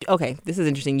Okay, this is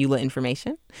interesting Eula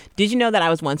information. Did you know that I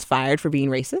was once fired for being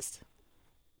racist?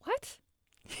 What?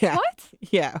 Yeah. What?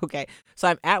 Yeah, okay. So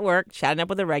I'm at work chatting up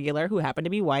with a regular who happened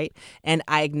to be white, and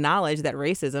I acknowledge that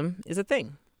racism is a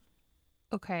thing.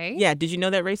 Okay. Yeah, did you know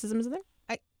that racism is a thing?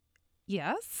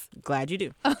 Yes. Glad you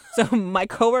do. So my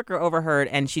coworker overheard,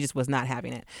 and she just was not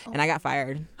having it, and I got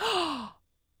fired.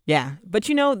 Yeah, but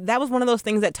that was one of those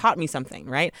things that taught me something,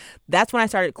 right? That's when I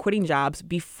started quitting jobs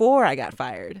before I got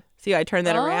fired. See how I turned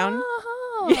that around?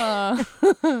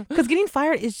 Because getting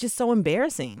fired is just so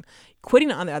embarrassing.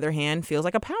 Quitting, on the other hand, feels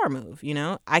like a power move,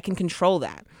 I can control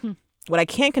that. What I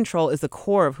can't control is the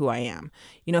core of who I am.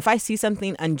 If I see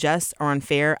something unjust or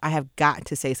unfair, I have got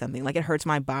to say something. Like, it hurts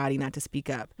my body not to speak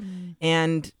up.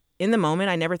 And in the moment,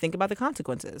 I never think about the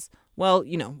consequences. Well,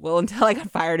 until I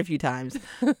got fired a few times.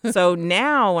 So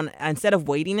now, instead of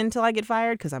waiting until I get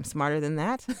fired, because I'm smarter than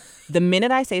that, the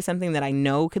minute I say something that I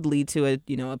know could lead to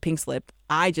a pink slip,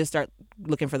 I just start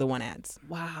looking for the one ads.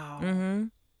 Wow. Mm-hmm.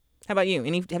 How about you?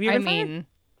 Have you ever fired?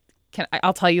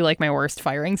 I'll tell you my worst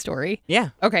firing story. Yeah.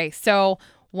 Okay, so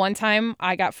one time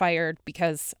I got fired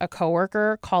because a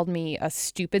coworker called me a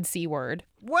stupid C word.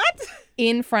 What?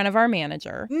 In front of our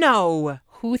manager. No.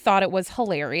 Who thought it was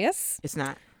hilarious. It's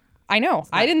not. I know.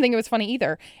 I didn't think it was funny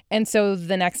either. And so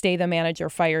the next day the manager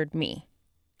fired me.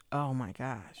 Oh my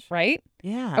gosh. Right?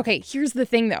 Yeah. Okay, here's the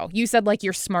thing though. You said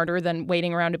you're smarter than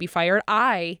waiting around to be fired.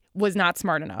 I was not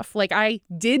smart enough. I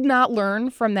did not learn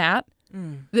from that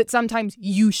that sometimes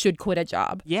you should quit a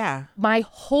job. Yeah. My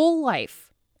whole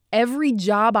life, every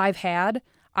job I've had,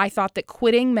 I thought that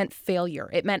quitting meant failure.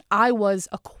 It meant I was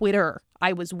a quitter.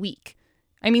 I was weak.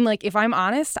 If I'm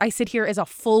honest, I sit here as a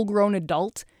full-grown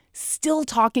adult still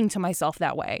talking to myself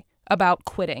that way about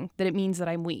quitting, that it means that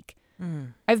I'm weak.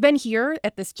 I've been here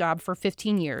at this job for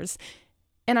 15 years,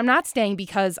 and I'm not staying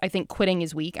because I think quitting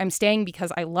is weak. I'm staying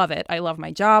because I love it. I love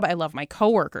my job. I love my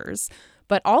coworkers.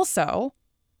 But also,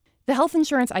 the health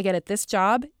insurance I get at this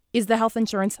job is the health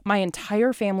insurance my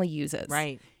entire family uses.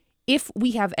 Right. If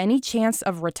we have any chance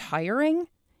of retiring,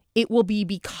 it will be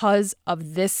because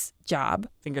of this job.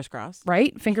 Fingers crossed.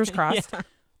 Right? Fingers crossed. Yeah.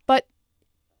 But,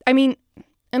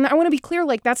 and I want to be clear,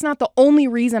 that's not the only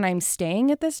reason I'm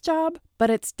staying at this job, but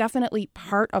it's definitely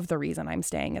part of the reason I'm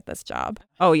staying at this job.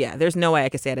 Oh, yeah. There's no way I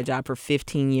could stay at a job for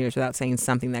 15 years without saying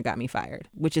something that got me fired,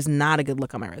 which is not a good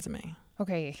look on my resume.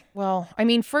 Okay. Well,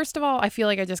 first of all, I feel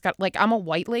like I just got, I'm a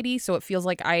white lady, so it feels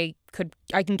like I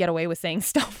can get away with saying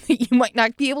stuff that you might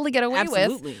not be able to get away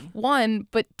Absolutely. with. One,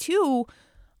 but two,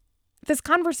 this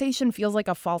conversation feels like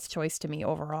a false choice to me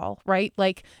overall, right?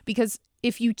 Because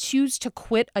if you choose to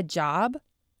quit a job,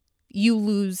 you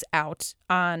lose out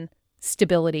on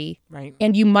stability. Right.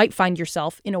 And you might find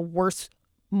yourself in a worse,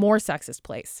 more sexist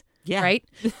place. Yeah. Right?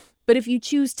 But if you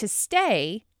choose to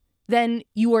stay, then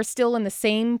you are still in the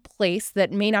same place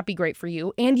that may not be great for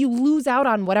you, and you lose out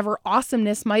on whatever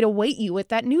awesomeness might await you at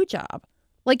that new job.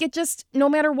 It just, no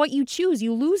matter what you choose,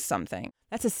 you lose something.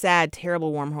 That's a sad,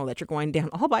 terrible wormhole that you're going down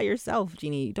all by yourself,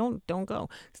 Jeannie. Don't go.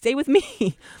 Stay with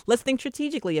me. Let's think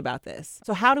strategically about this.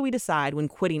 So how do we decide when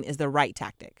quitting is the right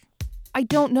tactic? I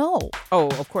don't know. Oh,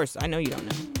 of course. I know you don't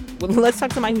know. Well, let's talk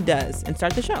to somebody who does and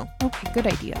start the show. Okay, good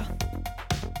idea.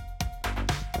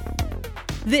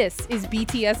 This is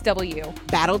BTSW.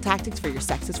 Battle tactics for your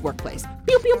sexist workplace.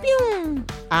 Pew, pew, pew.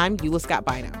 I'm Eula Scott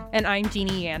Bynum. And I'm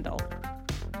Jeannie Yandel.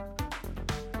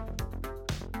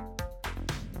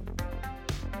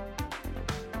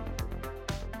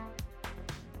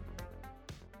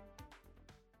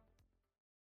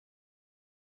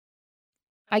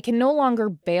 I can no longer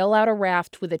bail out a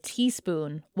raft with a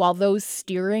teaspoon while those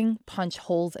steering punch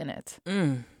holes in it.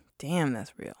 Damn,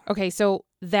 that's real. Okay, so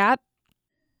that's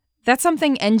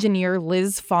something engineer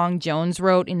Liz Fong-Jones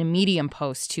wrote in a Medium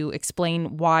post to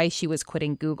explain why she was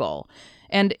quitting Google.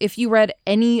 And if you read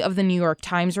any of the New York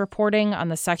Times reporting on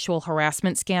the sexual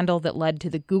harassment scandal that led to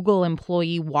the Google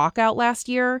employee walkout last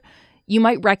year, you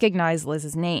might recognize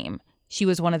Liz's name. She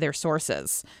was one of their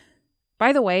sources.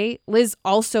 By the way, Liz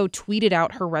also tweeted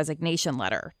out her resignation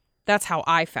letter. That's how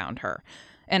I found her.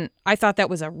 And I thought that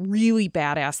was a really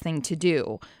badass thing to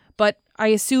do. But I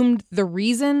assumed the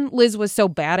reason Liz was so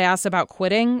badass about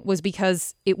quitting was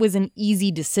because it was an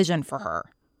easy decision for her.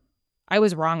 I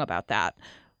was wrong about that.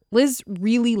 Liz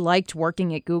really liked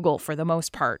working at Google for the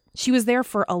most part. She was there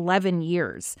for 11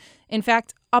 years. In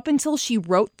fact, up until she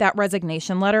wrote that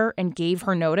resignation letter and gave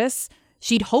her notice,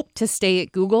 she'd hoped to stay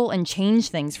at Google and change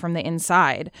things from the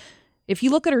inside. If you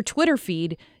look at her Twitter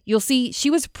feed, you'll see she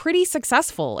was pretty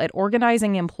successful at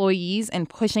organizing employees and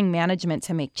pushing management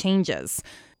to make changes.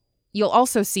 You'll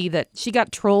also see that she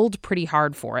got trolled pretty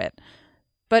hard for it.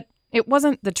 But It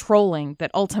wasn't the trolling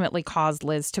that ultimately caused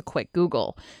Liz to quit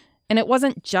Google. And it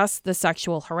wasn't just the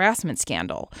sexual harassment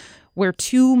scandal, where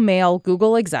 2 male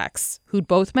Google execs, who'd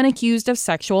both been accused of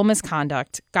sexual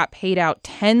misconduct, got paid out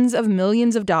tens of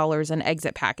millions of dollars in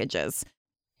exit packages.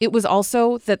 It was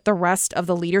also that the rest of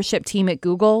the leadership team at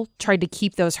Google tried to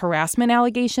keep those harassment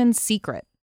allegations secret.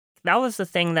 That was the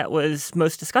thing that was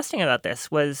most disgusting about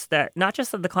this, was that not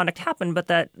just that the conduct happened, but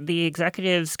that the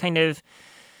executives kind of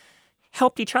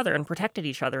helped each other and protected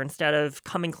each other instead of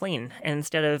coming clean and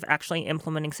instead of actually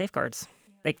implementing safeguards.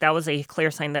 Like, that was a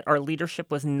clear sign that our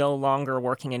leadership was no longer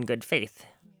working in good faith.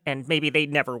 And maybe they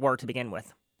never were to begin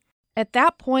with. At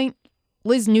that point,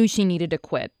 Liz knew she needed to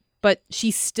quit, but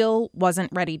she still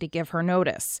wasn't ready to give her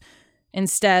notice.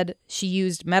 Instead, she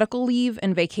used medical leave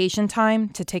and vacation time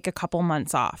to take a couple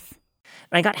months off.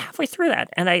 And I got halfway through that,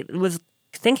 and I was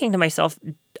thinking to myself,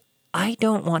 I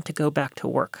don't want to go back to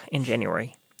work in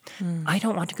January. I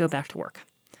don't want to go back to work.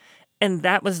 And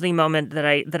that was the moment that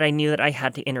I knew that I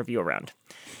had to interview around.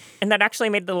 And that actually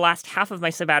made the last half of my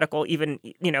sabbatical even,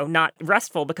 not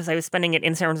restful, because I was spending it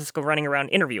in San Francisco running around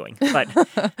interviewing. But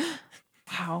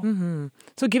Wow. Mm-hmm.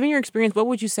 So given your experience, what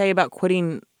would you say about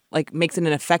quitting makes it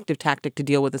an effective tactic to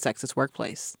deal with the sexist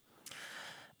workplace?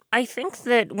 I think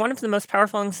that one of the most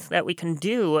powerful things that we can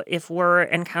do if we're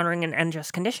encountering an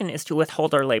unjust condition is to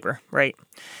withhold our labor, right?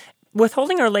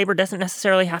 Withholding our labor doesn't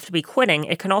necessarily have to be quitting.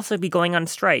 It can also be going on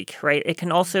strike, right? It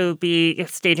can also be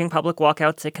staging public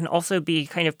walkouts. It can also be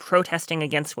kind of protesting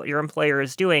against what your employer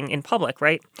is doing in public,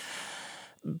 right?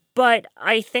 But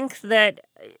I think that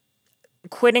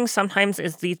quitting sometimes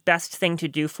is the best thing to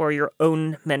do for your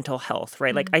own mental health,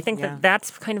 right? I think that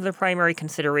that's kind of the primary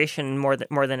consideration more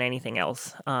than anything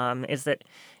else, is that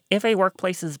if a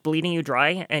workplace is bleeding you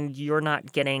dry and you're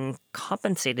not getting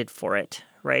compensated for it,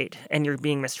 right, and you're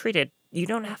being mistreated, you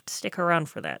don't have to stick around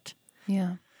for that.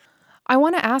 Yeah. I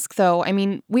want to ask, though,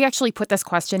 we actually put this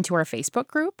question to our Facebook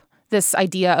group, this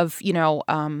idea of,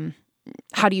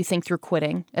 how do you think through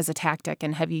quitting as a tactic,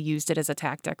 and have you used it as a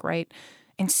tactic, right?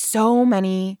 And so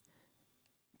many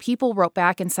people wrote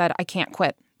back and said, I can't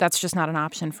quit. That's just not an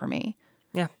option for me.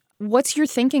 Yeah. What's your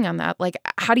thinking on that?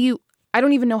 I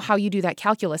don't even know how you do that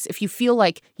calculus if you feel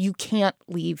like you can't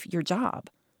leave your job,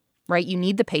 right? You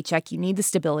need the paycheck, you need the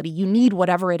stability, you need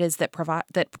whatever it is that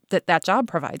that job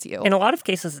provides you. In a lot of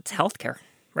cases, it's healthcare,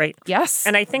 right? Yes.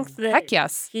 And I think that heck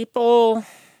yes.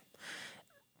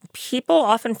 People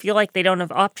often feel like they don't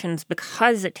have options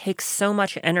because it takes so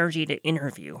much energy to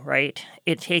interview, right?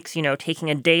 It takes, taking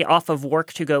a day off of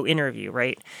work to go interview,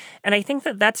 right? And I think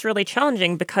that that's really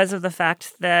challenging because of the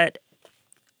fact that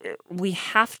we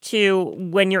have to,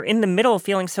 when you're in the middle of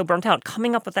feeling so burnt out,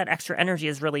 coming up with that extra energy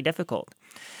is really difficult.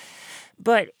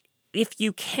 But if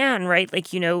you can, right,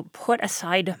 put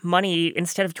aside money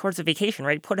instead of towards a vacation,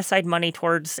 right? Put aside money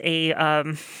towards a,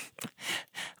 I'm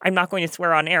not going to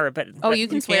swear on air, but... Oh, you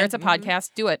can swear. It's a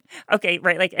podcast. Do it. Okay,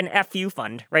 right, an FU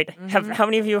fund, right? Mm-hmm. How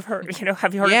many of you have heard,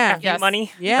 have you heard of FU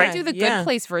money? Yeah. Right? Do the good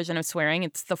place version of swearing.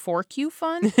 It's the 4Q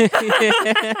fund.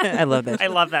 I love that. I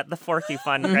love that, the 4Q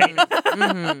fund, right?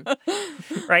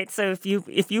 Mm-hmm. Right, so if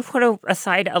you put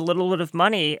aside a little bit of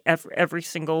money every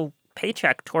single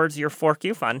paycheck towards your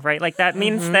 4Q fund, right? That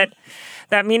means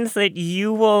that means that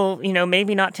you will,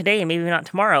 maybe not today, maybe not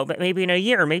tomorrow, but maybe in a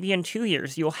year, maybe in 2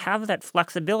 years, you'll have that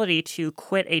flexibility to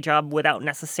quit a job without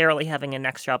necessarily having a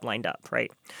next job lined up,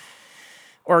 right?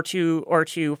 Or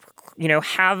to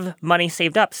have money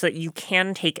saved up so that you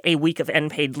can take a week of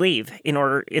unpaid leave in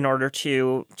order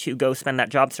to go spend that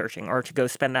job searching or to go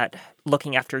spend that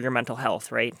looking after your mental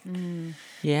health, right?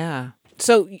 Yeah.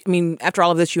 So, after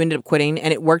all of this, you ended up quitting,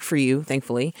 and it worked for you,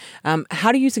 thankfully.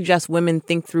 How do you suggest women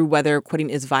think through whether quitting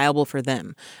is viable for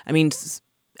them?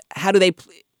 How do they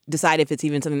decide if it's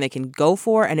even something they can go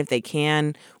for? And if they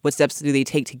can, what steps do they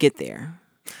take to get there?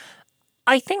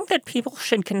 I think that people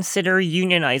should consider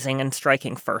unionizing and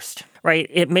striking first, right?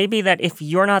 It may be that if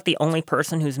you're not the only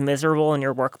person who's miserable in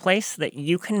your workplace, that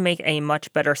you can make a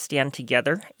much better stand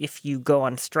together if you go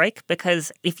on strike,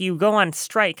 because if you go on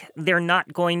strike, they're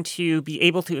not going to be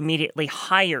able to immediately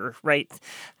hire, right?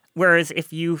 Whereas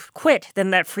if you quit,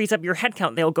 then that frees up your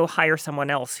headcount. They'll go hire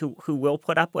someone else who will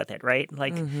put up with it, right?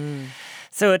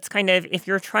 So it's kind of, if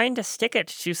you're trying to stick it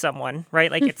to someone,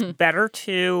 right? It's better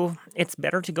to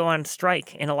go on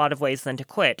strike in a lot of ways than to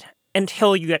quit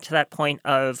until you get to that point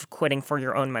of quitting for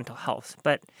your own mental health.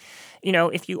 But,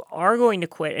 if you are going to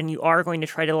quit and you are going to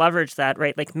try to leverage that,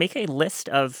 right? Make a list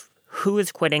of who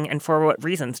is quitting and for what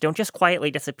reasons. Don't just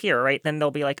quietly disappear, right? Then they'll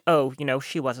be like, oh,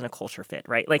 she wasn't a culture fit,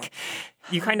 right?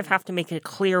 You kind of have to make it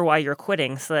clear why you're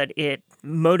quitting so that it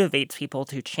motivates people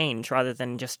to change rather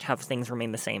than just have things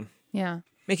remain the same. Yeah.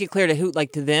 Make it clear to who,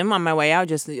 like to them on my way out,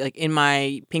 just like in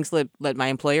my pink slip, let my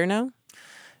employer know?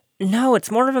 No, it's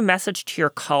more of a message to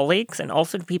your colleagues and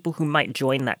also to people who might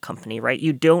join that company, right?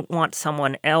 You don't want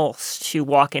someone else to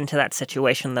walk into that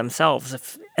situation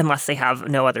themselves unless they have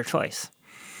no other choice.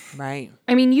 Right.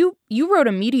 I mean, you wrote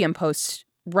a Medium post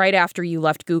right after you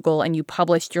left Google and you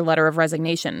published your letter of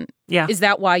resignation. Yeah. Is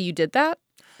that why you did that?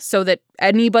 So that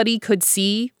anybody could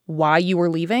see why you were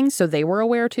leaving, so they were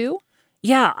aware too?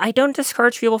 Yeah, I don't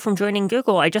discourage people from joining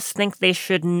Google. I just think they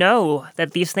should know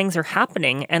that these things are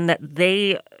happening and that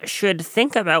they should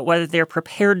think about whether they're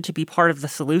prepared to be part of the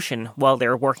solution while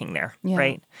they're working there,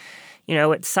 right?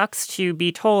 It sucks to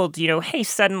be told, hey,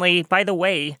 suddenly, by the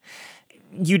way,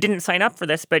 you didn't sign up for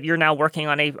this, but you're now working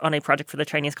on a project for the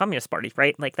Chinese Communist Party,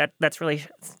 right? Like that's really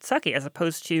sucky, as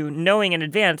opposed to knowing in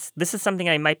advance, this is something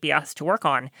I might be asked to work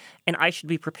on, and I should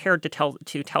be prepared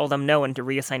to tell them no and to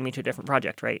reassign me to a different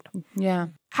project, right? Yeah.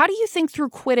 How do you think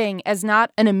through quitting as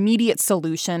not an immediate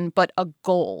solution, but a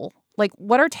goal? Like,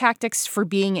 what are tactics for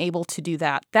being able to do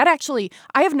that? That actually,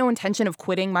 I have no intention of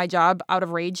quitting my job out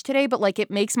of rage today, but like it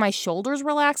makes my shoulders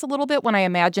relax a little bit when I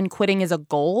imagine quitting as a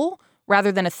goal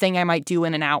rather than a thing I might do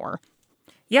in an hour.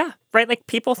 Yeah, right. Like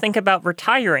people think about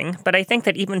retiring, but I think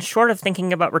that even short of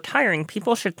thinking about retiring,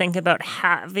 people should think about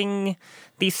having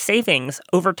these savings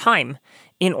over time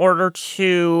in order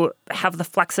to have the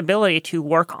flexibility to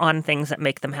work on things that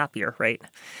make them happier, right?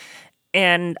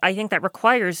 And I think that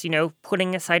requires,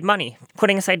 putting aside money,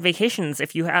 putting aside vacations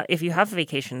if you have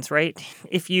vacations, right?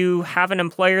 If you have an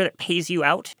employer that pays you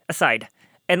out, aside.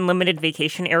 Unlimited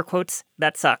vacation, air quotes,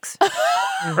 that sucks.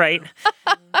 Right?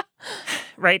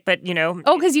 Right, but,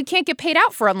 Oh, because you can't get paid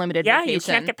out for unlimited vacation. Yeah, you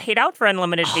can't get paid out for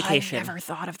unlimited vacation. I never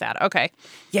thought of that. Okay.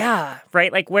 Yeah,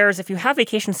 right? Like, whereas if you have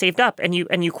vacation saved up and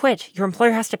you quit, your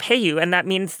employer has to pay you, and that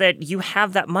means that you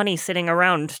have that money sitting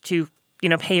around to,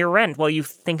 pay your rent while you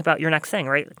think about your next thing,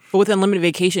 right? But with unlimited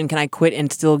vacation, can I quit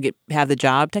and still have the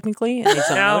job, technically? And they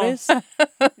still notice?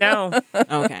 No.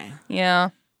 Okay. Yeah.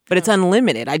 But it's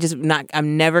unlimited.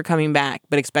 I'm never coming back,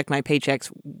 but expect my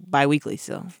paychecks bi-weekly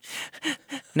still.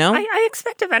 No? I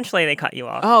expect eventually they cut you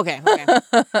off. Oh, okay.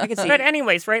 I can see But it.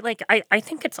 anyways, right, like I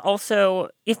think it's also,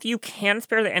 if you can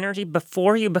spare the energy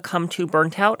before you become too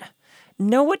burnt out,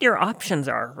 know what your options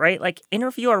are, right? Like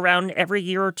interview around every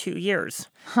year or 2 years.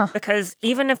 Because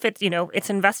even if it's, it's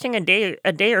investing a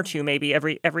day or two maybe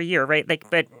every year, right? Like,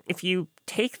 but if you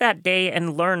take that day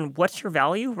and learn what's your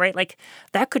value, right? Like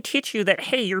that could teach you that,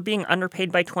 hey, you're being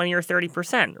underpaid by 20 or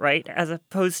 30%, right? As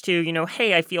opposed to,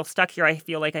 hey, I feel stuck here. I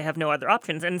feel like I have no other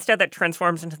options. And instead that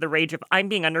transforms into the rage of I'm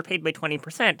being underpaid by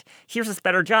 20%. Here's this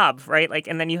better job, right? Like,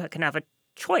 and then you can have a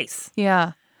choice.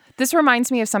 Yeah. This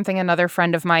reminds me of something another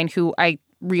friend of mine who I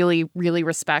really, really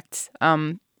respect.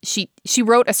 She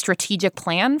wrote a strategic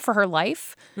plan for her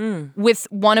life with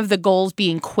one of the goals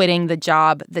being quitting the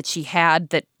job that she had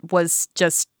that was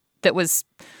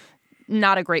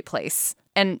not a great place.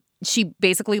 And she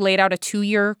basically laid out a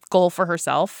 2-year goal for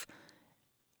herself,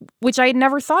 which I had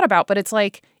never thought about. But it's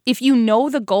like, if you know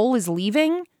the goal is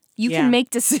leaving, you can make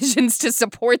decisions to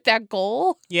support that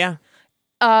goal. Yeah.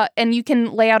 And you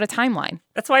can lay out a timeline.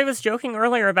 That's why I was joking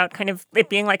earlier about kind of it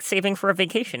being like saving for a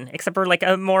vacation, except for like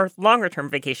a more longer-term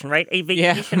vacation, right? A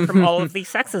vacation from all of the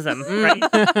sexism, right?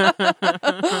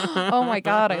 Oh, my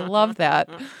God. I love that.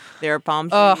 There are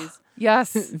palm trees.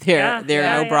 Yes. There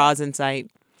are no bras in sight.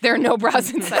 There are no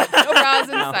bras in sight. No bras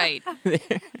in sight.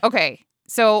 Okay.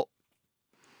 So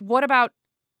what about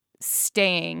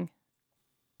staying?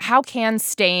 How can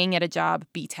staying at a job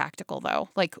be tactical, though?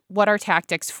 Like, what are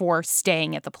tactics for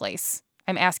staying at the place?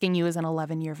 I'm asking you as an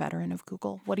 11-year veteran of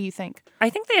Google. What do you think? I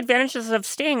think the advantages of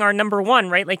staying are, number one,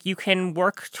 right? Like you can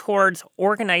work towards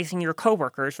organizing your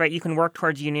coworkers, right? You can work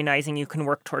towards unionizing, you can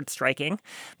work towards striking.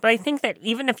 But I think that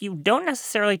even if you don't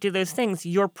necessarily do those things,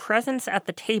 your presence at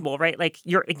the table, right? Like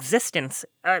your existence,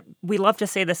 we love to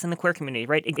say this in the queer community,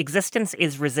 right? Existence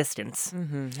is resistance.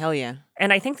 Mm-hmm. Hell yeah.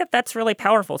 And I think that that's really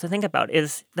powerful to think about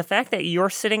is the fact that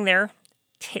you're sitting there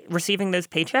receiving those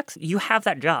paychecks, you have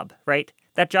that job, right?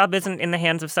 That job isn't in the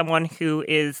hands of someone who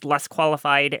is less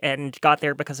qualified and got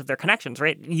there because of their connections,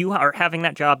 right? You are having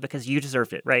that job because you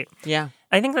deserved it, right? Yeah.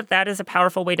 I think that that is a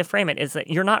powerful way to frame it, is that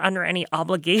you're not under any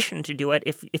obligation to do it.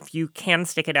 If you can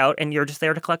stick it out and you're just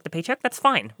there to collect the paycheck, that's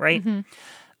fine, right? Mm-hmm.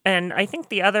 And I think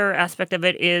the other aspect of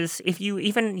it is if you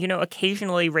even,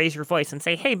 occasionally raise your voice and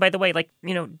say, hey, by the way, like,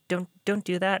 don't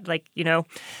do that. Like,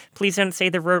 please don't say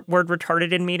the word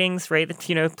retarded in meetings, right?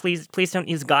 Please don't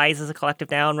use guys as a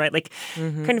collective noun, right? Like,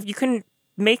 kind of, you can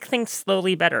make things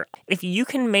slowly better. If you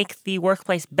can make the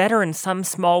workplace better in some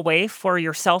small way for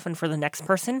yourself and for the next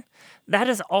person, that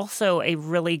is also a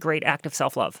really great act of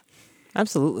self-love.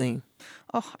 Absolutely.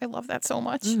 Oh, I love that so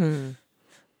much.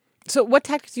 So what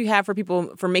tactics do you have for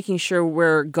people for making sure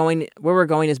where we're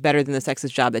going is better than the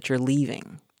sexist job that you're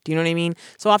leaving? Do you know what I mean?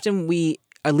 So often we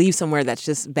leave somewhere that's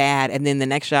just bad, and then the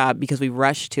next job, because we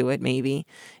rush to it maybe,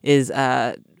 is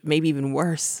maybe even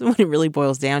worse when it really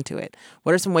boils down to it.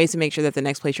 What are some ways to make sure that the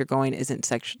next place you're going isn't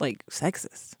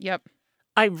sexist? Yep.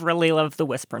 I really love the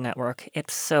Whisper Network.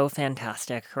 It's so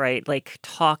fantastic, right? Like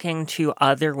talking to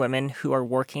other women who are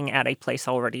working at a place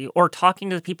already, or talking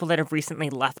to the people that have recently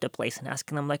left a place and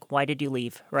asking them, like, why did you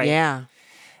leave, right? Yeah.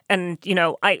 And,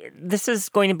 this is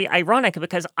going to be ironic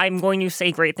because I'm going to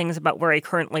say great things about where I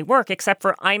currently work, except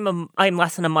for I'm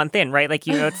less than a month in, right? Like,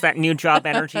 it's that new job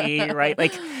energy, right?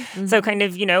 Like, so kind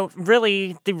of,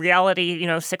 really the reality,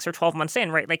 6 or 12 months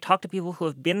in, right? Like talk to people who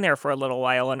have been there for a little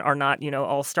while and are not,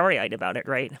 all starry-eyed about it,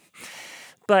 right?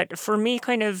 But for me,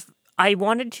 kind of, I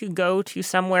wanted to go to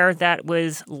somewhere that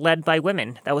was led by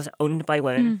women, that was owned by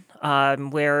women,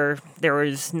 where there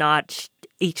was not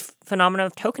a phenomenon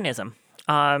of tokenism.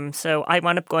 So I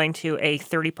wound up going to a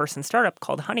 30-person startup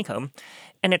called Honeycomb,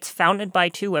 and it's founded by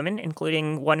 2 women,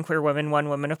 including one queer woman, one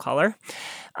woman of color.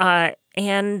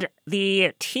 And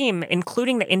the team,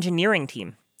 including the engineering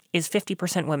team, is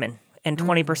 50% women and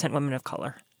 20% women of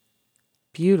color.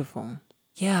 Beautiful.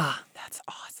 Yeah. That's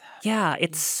awesome. Yeah,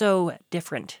 it's so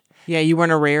different. Yeah, you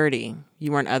weren't a rarity.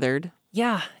 You weren't othered.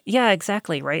 Yeah,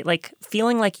 exactly, right? Like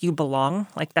feeling like you belong,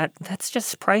 like that's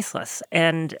just priceless.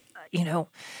 And,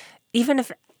 even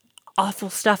if awful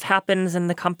stuff happens and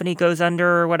the company goes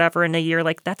under or whatever in a year,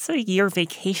 like that's a year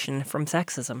vacation from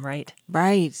sexism, right?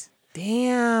 Right.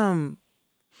 Damn.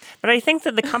 But I think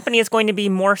that the company is going to be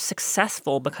more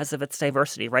successful because of its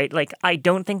diversity, right? Like I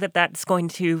don't think that that's going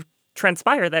to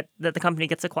transpire that the company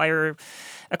gets acquired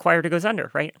or goes under,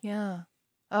 right? Yeah.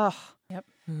 Oh, yep.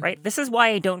 Right. This is why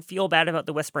I don't feel bad about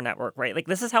the Whisper Network, right? Like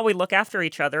this is how we look after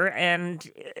each other, and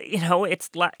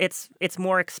it's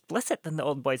more explicit than the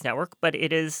Old Boys Network, but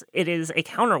it is a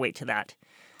counterweight to that.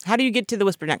 How do you get to the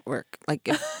Whisper Network? How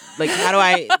do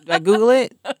I Google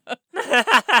it?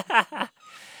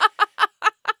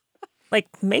 Like,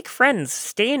 make friends,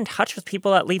 stay in touch with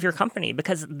people that leave your company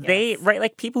because they, right,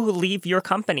 like people who leave your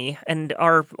company and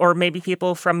or maybe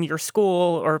people from your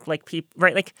school or like people,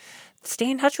 right, like stay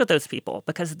in touch with those people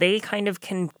because they kind of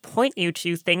can point you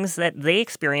to things that they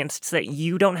experienced so that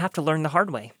you don't have to learn the hard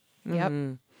way. Yep.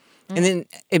 And then,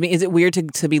 I mean, is it weird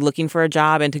to be looking for a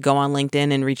job and to go on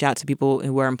LinkedIn and reach out to people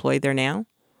who are employed there now?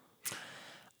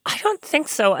 I don't think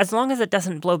so, as long as it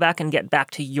doesn't blow back and get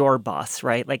back to your boss,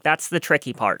 right? Like, that's the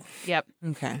tricky part. Yep.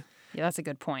 Okay. Yeah, that's a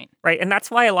good point. Right. And that's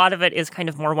why a lot of it is kind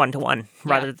of more one-to-one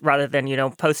rather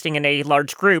than, posting in a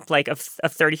large group like of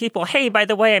 30 people. Hey, by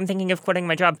the way, I'm thinking of quitting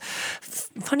my job.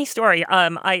 Funny story.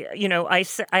 I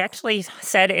actually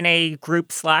said in a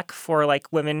group Slack for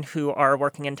like women who are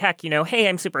working in tech, hey,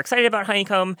 I'm super excited about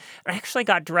Honeycomb. I actually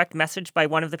got direct message by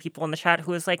one of the people in the chat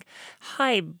who was like,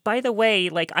 hi, by the way,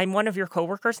 like I'm one of your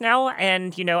coworkers now.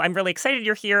 And, I'm really excited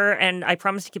you're here. And I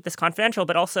promise to keep this confidential.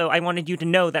 But also I wanted you to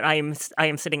know that I am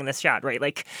sitting in this chat, right?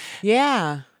 Like,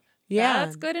 yeah.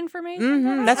 That's good information.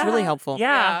 Mm-hmm. That's really helpful.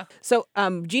 Yeah. So,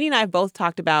 Jeannie and I have both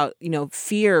talked about,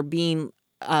 fear being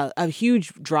a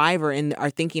huge driver in our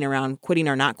thinking around quitting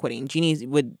or not quitting. Jeannie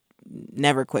would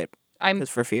never quit because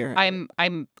for fear.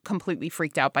 I'm completely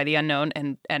freaked out by the unknown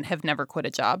and have never quit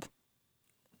a job,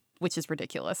 which is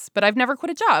ridiculous. But I've never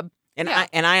quit a job. And I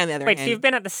on the other hand. Wait, so you've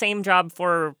been at the same job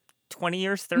for 20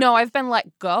 years? 30? No, I've been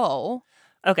let go.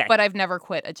 Okay. But I've never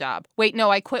quit a job. Wait,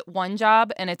 no, I quit one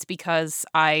job, and it's because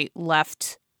I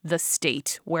left the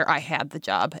state where I had the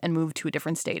job and moved to a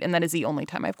different state. And that is the only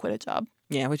time I've quit a job.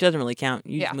 Yeah, which doesn't really count.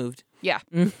 You just moved. Yeah.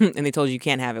 And they told you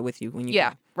can't have it with you when you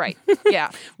Yeah, go. right. Yeah.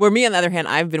 Where me, on the other hand,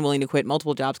 I've been willing to quit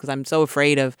multiple jobs because I'm so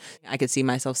afraid of, I could see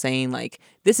myself saying, like,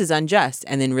 this is unjust,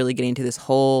 and then really getting to this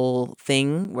whole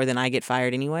thing where then I get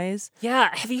fired anyways. Yeah.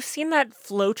 Have you seen that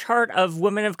flow chart of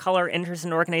women of color enters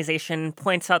an organization,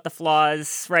 points out the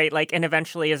flaws, right, like, and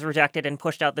eventually is rejected and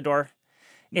pushed out the door?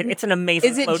 It's an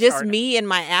amazing flow chart. Is it just me and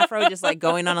my afro just like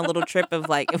going on a little trip of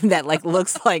like that like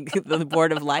looks like the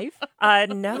board of life?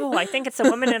 No, I think it's a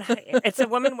woman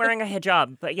wearing a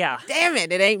hijab, but yeah. Damn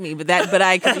it ain't me, but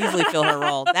I could easily fill her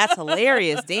role. That's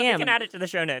hilarious. Damn. You can add it to the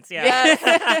show notes, yeah.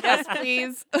 Yes,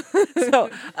 please.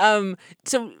 But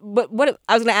what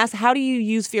I was going to ask, how do you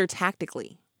use fear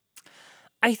tactically?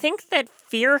 I think that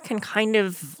fear can kind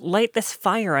of light this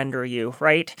fire under you,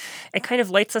 right? It kind of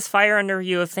lights this fire under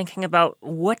you of thinking about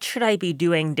what should I be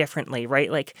doing differently,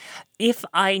 right? Like if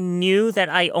I knew that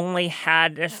I only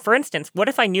had, for instance, what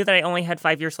if I knew that I only had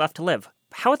 5 years left to live?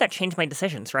 How would that change my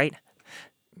decisions, right?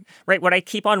 Right? Would I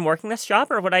keep on working this job,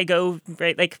 or would I go,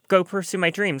 right, like, go pursue my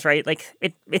dreams, right? Like,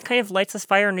 it kind of lights this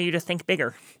fire under you to think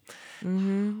bigger.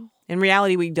 Mm-hmm. In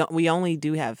reality, we only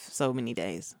do have so many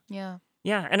days. Yeah.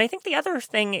 Yeah, and I think the other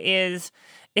thing is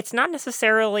it's not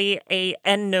necessarily a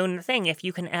unknown thing if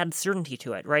you can add certainty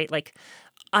to it, right? Like,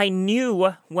 I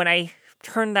knew when I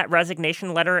turned that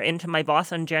resignation letter into my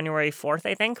boss on January 4th,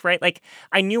 I think, right? Like,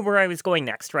 I knew where I was going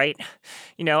next, right?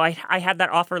 I had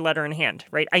that offer letter in hand,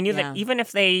 right? I knew that even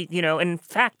if they, in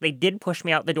fact, they did push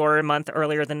me out the door a month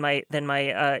earlier than my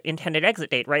intended exit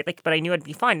date, right? Like, but I knew I'd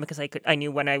be fine because I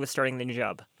knew when I was starting the new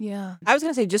job. Yeah. I was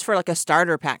going to say just for like a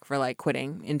starter pack for like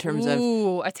quitting in terms of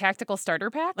a tactical starter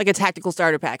pack? like a tactical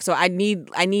starter pack. So I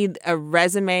need a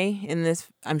resume in this,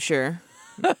 I'm sure.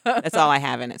 That's all I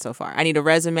have in it so far. I need a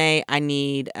resume. I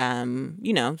need,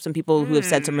 some people who have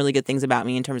said some really good things about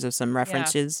me in terms of some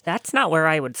references. That's not where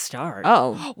I would start.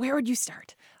 Oh. Where would you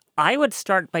start? I would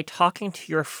start by talking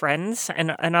to your friends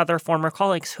and other former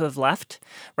colleagues who have left,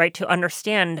 right, to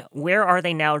understand where are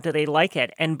they now, do they like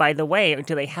it, and by the way,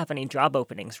 do they have any job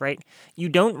openings, right? You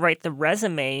don't write the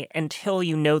resume until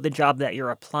you know the job that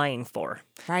you're applying for.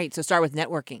 Right, so start with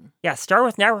networking. Yeah, start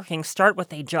with networking, start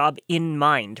with a job in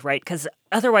mind, right? Because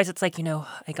otherwise it's like, I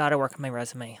got to work on my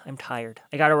resume, I'm tired.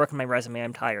 I got to work on my resume,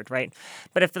 I'm tired, right?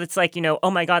 But if it's like,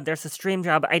 oh my God, there's this dream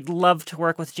job, I'd love to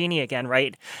work with Jeannie again,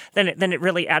 right? Then it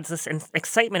really adds this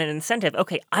excitement and incentive.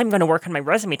 Okay, I'm going to work on my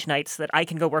resume tonight so that I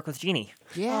can go work with Jeannie.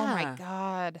 Yeah. Oh my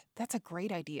God. That's a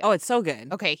great idea. Oh, it's so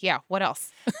good. Okay, yeah. What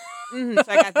else? Mm-hmm. So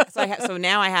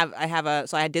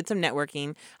I did some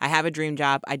networking. I have a dream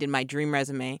job. I did my dream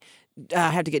resume. I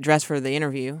have to get dressed for the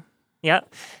interview. Yeah.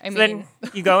 Then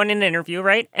you go in an interview,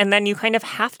 right? And then you kind of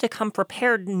have to come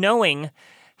prepared knowing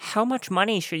how much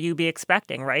money should you be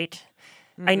expecting, right?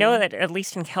 Mm-hmm. I know that at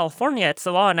least in California, it's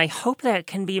the law, and I hope that it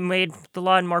can be made the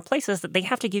law in more places, that they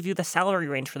have to give you the salary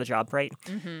range for the job, right?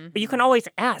 Mm-hmm. But you can always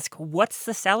ask, what's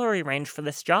the salary range for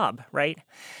this job, right?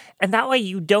 And that way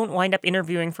you don't wind up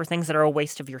interviewing for things that are a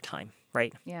waste of your time,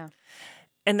 right? Yeah.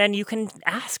 And then you can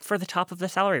ask for the top of the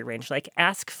salary range, like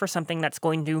ask for something that's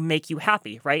going to make you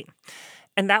happy, right?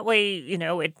 And that way,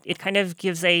 it kind of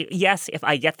gives a, yes, if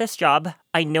I get this job,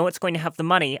 I know it's going to have the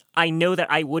money. I know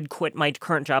that I would quit my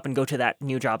current job and go to that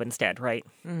new job instead, right?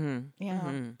 Mm-hmm. Yeah.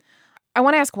 Mm-hmm. I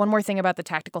want to ask one more thing about the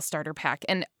tactical starter pack.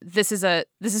 And this is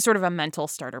sort of a mental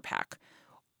starter pack.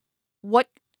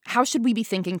 How should we be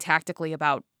thinking tactically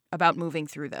about moving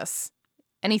through this?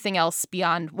 Anything else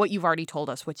beyond what you've already told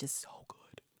us, which is so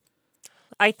good?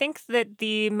 I think that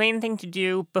the main thing to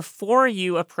do before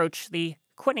you approach the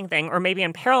quitting thing, or maybe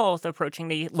in parallel with approaching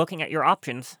the looking at your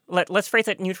options, let's phrase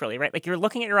it neutrally, right? Like, you're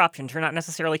looking at your options. You're not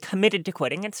necessarily committed to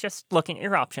quitting. It's just looking at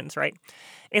your options, right?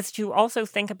 It's to also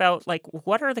think about, like,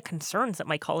 what are the concerns that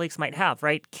my colleagues might have,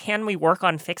 right? Can we work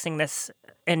on fixing this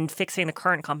and fixing the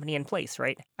current company in place,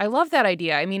 right? I love that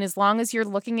idea. I mean, as long as you're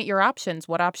looking at your options,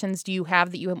 what options do you have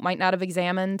that you might not have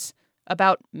examined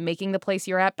about making the place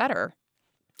you're at better?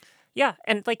 Yeah,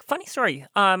 and like, funny story,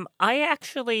 I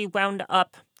actually wound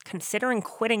up considering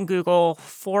quitting Google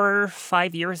 4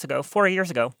 years ago,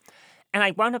 and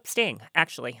I wound up staying,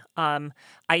 actually. I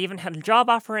even had a job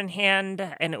offer in hand,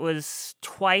 and it was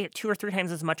 2 or 3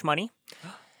 times as much money.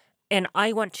 And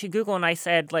I went to Google and I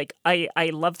said, like, I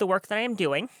love the work that I am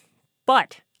doing,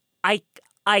 but I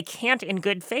can't in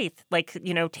good faith, like,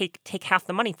 take half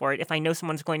the money for it if I know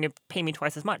someone's going to pay me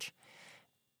twice as much.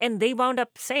 And they wound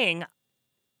up saying,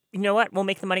 you know what, we'll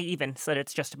make the money even so that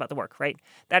it's just about the work, right?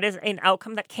 That is an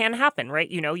outcome that can happen, right?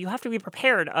 You have to be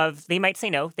prepared they might say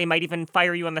no. They might even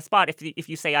fire you on the spot if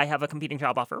you say I have a competing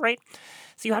job offer, right?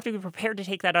 So you have to be prepared to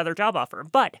take that other job offer.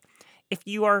 But if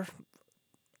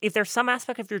there's some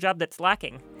aspect of your job that's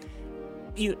lacking,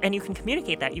 you can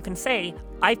communicate that. You can say,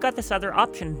 I've got this other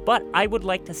option, but I would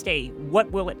like to stay.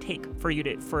 What will it take for you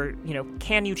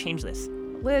can you change this?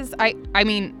 Liz, I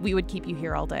mean, we would keep you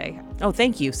here all day. Oh,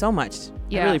 thank you so much.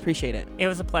 Yeah. I really appreciate it. It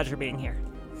was a pleasure being here.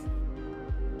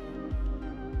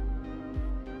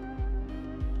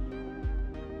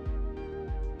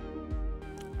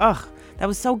 Ugh, that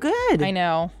was so good. I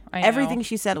know. Everything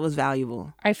she said was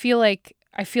valuable. I feel like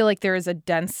there is a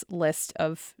dense list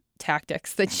of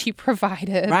tactics that she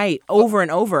provided. Right. Over and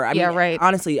over. I mean, right.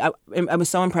 Honestly, I was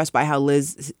so impressed by how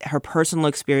Liz, her personal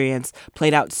experience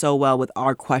played out so well with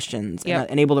our questions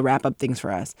and able to wrap up things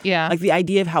for us. Yeah. Like the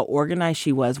idea of how organized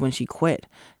she was when she quit,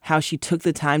 how she took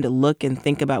the time to look and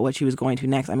think about what she was going to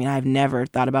next. I mean, I've never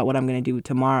thought about what I'm going to do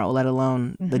tomorrow, let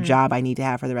alone the job I need to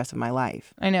have for the rest of my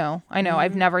life. I know. Mm-hmm.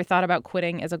 I've never thought about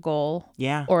quitting as a goal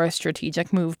or a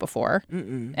strategic move before.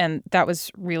 Mm-mm. And that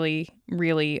was really,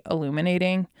 really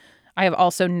illuminating. I have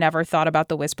also never thought about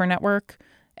the Whisper Network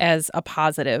as a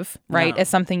positive, right? No. As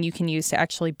something you can use to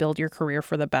actually build your career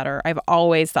for the better. I've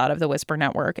always thought of the Whisper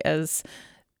Network as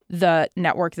the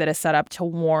network that is set up to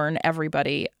warn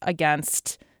everybody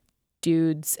against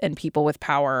dudes and people with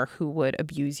power who would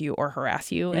abuse you or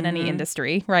harass you in any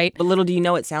industry, right? But little do you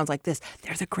know, it sounds like this.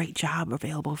 There's a great job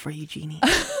available for you, Jeannie.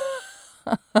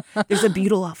 There's a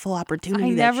beautiful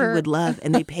opportunity that you would love,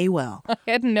 and they pay well. I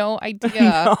had no idea.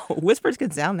 No, whispers can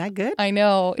sound that good. I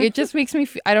know. It just makes me,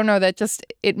 I don't know,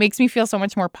 it makes me feel so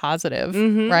much more positive,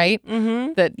 right?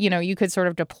 Mm-hmm. That, you could sort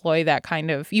of deploy that kind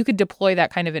of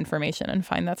information and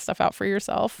find that stuff out for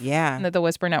yourself. Yeah. And that the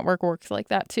Whisper Network works like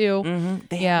that too. Mm-hmm.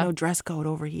 They have no dress code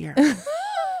over here.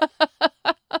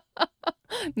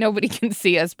 Nobody can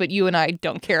see us, but you and I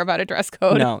don't care about a dress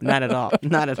code. No, not at all.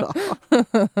 Not at all.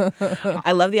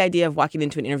 I love the idea of walking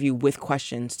into an interview with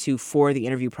questions, too, for the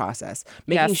interview process.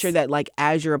 Making sure that, like,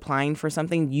 as you're applying for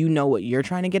something, you know what you're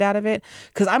trying to get out of it.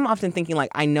 Because I'm often thinking, like,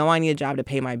 I know I need a job to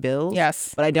pay my bills.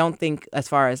 Yes. But I don't think as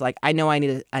far as, like, I know I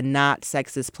need a not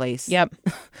sexist place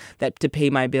that to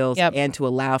pay my bills and to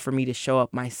allow for me to show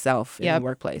up myself in the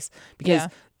workplace. Because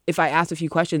if I asked a few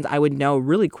questions, I would know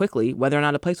really quickly whether or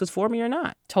not a place was for me or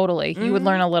not. Totally. You would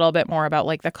learn a little bit more about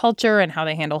like the culture and how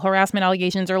they handle harassment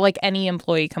allegations or like any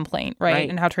employee complaint, right?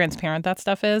 And how transparent that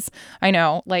stuff is. I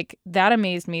know. Like that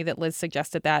amazed me that Liz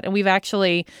suggested that. And we've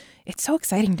actually, it's so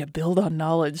exciting to build on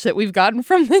knowledge that we've gotten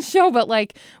from this show. But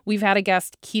like we've had a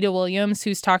guest, Keita Williams,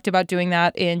 who's talked about doing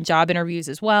that in job interviews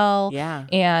as well. Yeah.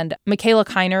 And Michaela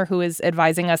Kiner, who is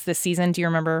advising us this season. Do you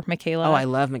remember Michaela? Oh, I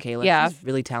love Michaela. Yeah. She's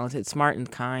really talented, smart, and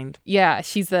kind. Yeah.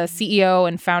 She's the CEO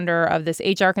and founder of this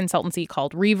HR consultancy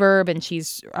called Reverb. And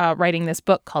she's writing this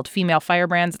book called Female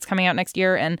Firebrands. It's coming out next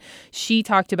year. And she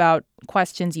talked about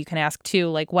questions you can ask too,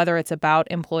 like whether it's about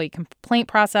employee complaint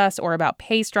process or about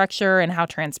pay structure and how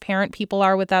transparent people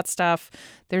are with that stuff.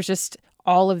 There's just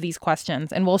all of these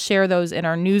questions, and we'll share those in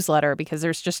our newsletter because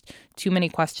there's just too many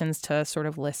questions to sort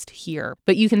of list here.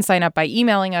 But you can sign up by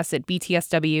emailing us at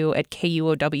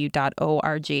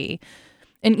btsw@kuow.org.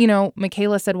 And, you know,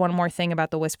 Michaela said one more thing about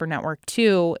the Whisper Network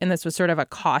too, and this was sort of a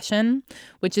caution,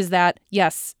 which is that,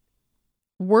 yes,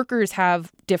 workers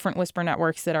have different Whisper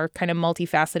networks that are kind of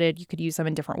multifaceted. You could use them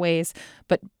in different ways.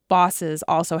 But bosses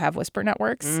also have Whisper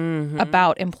networks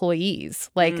about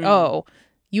employees. Like, oh,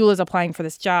 Eula's applying for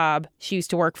this job. She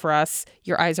used to work for us.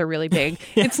 Your eyes are really big.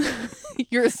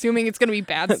 You're assuming it's going to be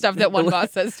bad stuff that one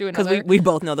boss says to another. Because we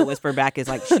both know the whisper back is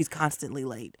like, she's constantly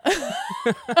late.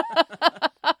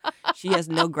 She has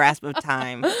no grasp of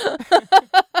time.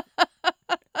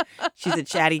 She's a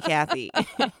chatty Cathy.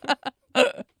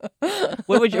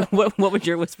 What would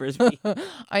your whispers be?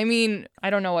 I mean, I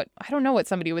don't know what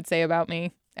somebody would say about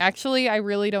me. Actually, I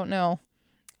really don't know.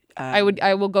 I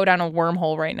will go down a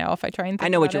wormhole right now if I try and think I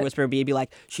know what your it. whisper would be. It'd be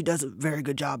like, she does a very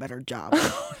good job at her job.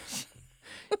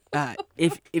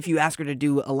 If you ask her to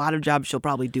do a lot of jobs, she'll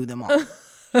probably do them all.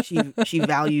 She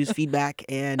values feedback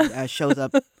and shows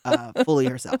up fully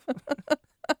herself.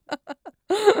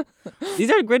 These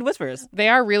are good whispers. They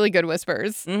are really good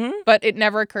whispers. But it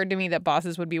never occurred to me that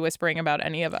bosses would be whispering about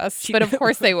any of us. But of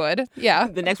course they would. Yeah,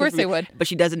 the next of course they would. But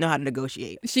she doesn't know how to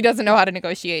negotiate. She doesn't know how to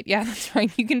negotiate. Yeah, that's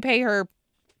right. You can pay her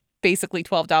basically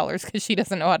 $12 because she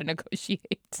doesn't know how to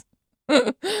negotiate.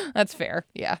 That's fair.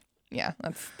 Yeah. Yeah,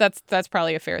 that's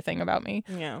probably a fair thing about me.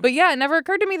 Yeah. But yeah, it never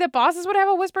occurred to me that bosses would have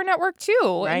a whisper network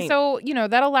too. Right. And so, you know,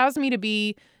 that allows me to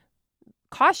be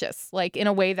cautious, like in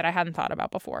a way that I hadn't thought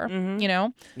about before, you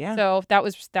know? Yeah. So that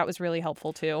was really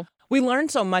helpful too. We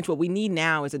learned so much. What we need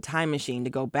now is a time machine to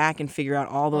go back and figure out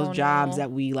all those jobs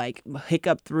that we like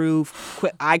hiccup through.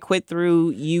 I quit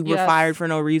through. You were fired for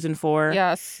no reason for.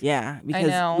 Yes. Yeah,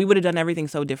 because we would have done everything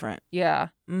so different. Yeah.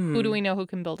 Who do we know who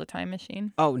can build a time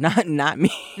machine? Oh, not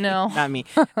me. No. Not me.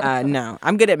 No,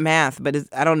 I'm good at math, but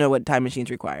I don't know what time machines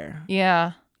require.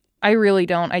 Yeah. I really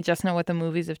don't. I just know what the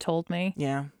movies have told me.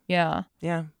 Yeah. Yeah.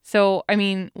 Yeah. So, I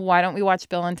mean, why don't we watch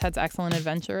Bill and Ted's Excellent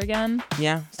Adventure again?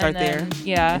 Yeah. Start there.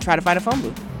 Yeah. And try to find a phone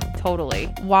booth. Totally.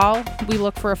 While we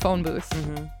look for a phone booth,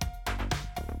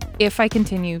 if I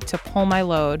continue to pull my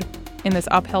load in this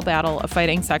uphill battle of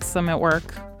fighting sexism at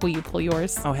work, will you pull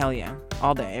yours? Oh, hell yeah.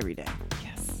 All day, every day.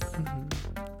 Yes.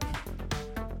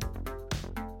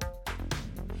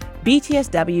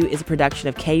 BTSW is a production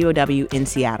of KUOW in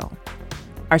Seattle.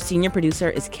 Our senior producer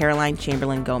is Caroline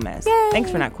Chamberlain Gomez. Yay.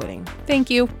 Thanks for not quitting. Thank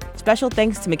you. Special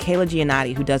thanks to Michaela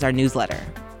Giannotti, who does our newsletter.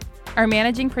 Our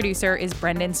managing producer is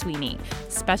Brendan Sweeney.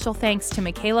 Special thanks to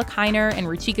Michaela Kiner and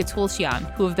Ruchika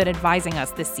Tulshian, who have been advising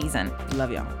us this season.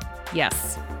 Love y'all.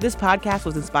 Yes. This podcast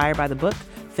was inspired by the book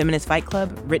Feminist Fight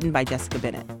Club, written by Jessica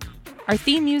Bennett. Our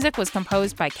theme music was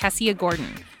composed by Kessia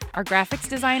Gordon. Our graphics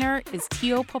designer is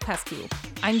Tio Popescu.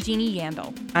 I'm Jeannie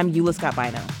Yandel. I'm Eula Scott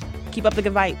Bino. Keep up the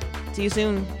good fight. See you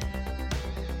soon.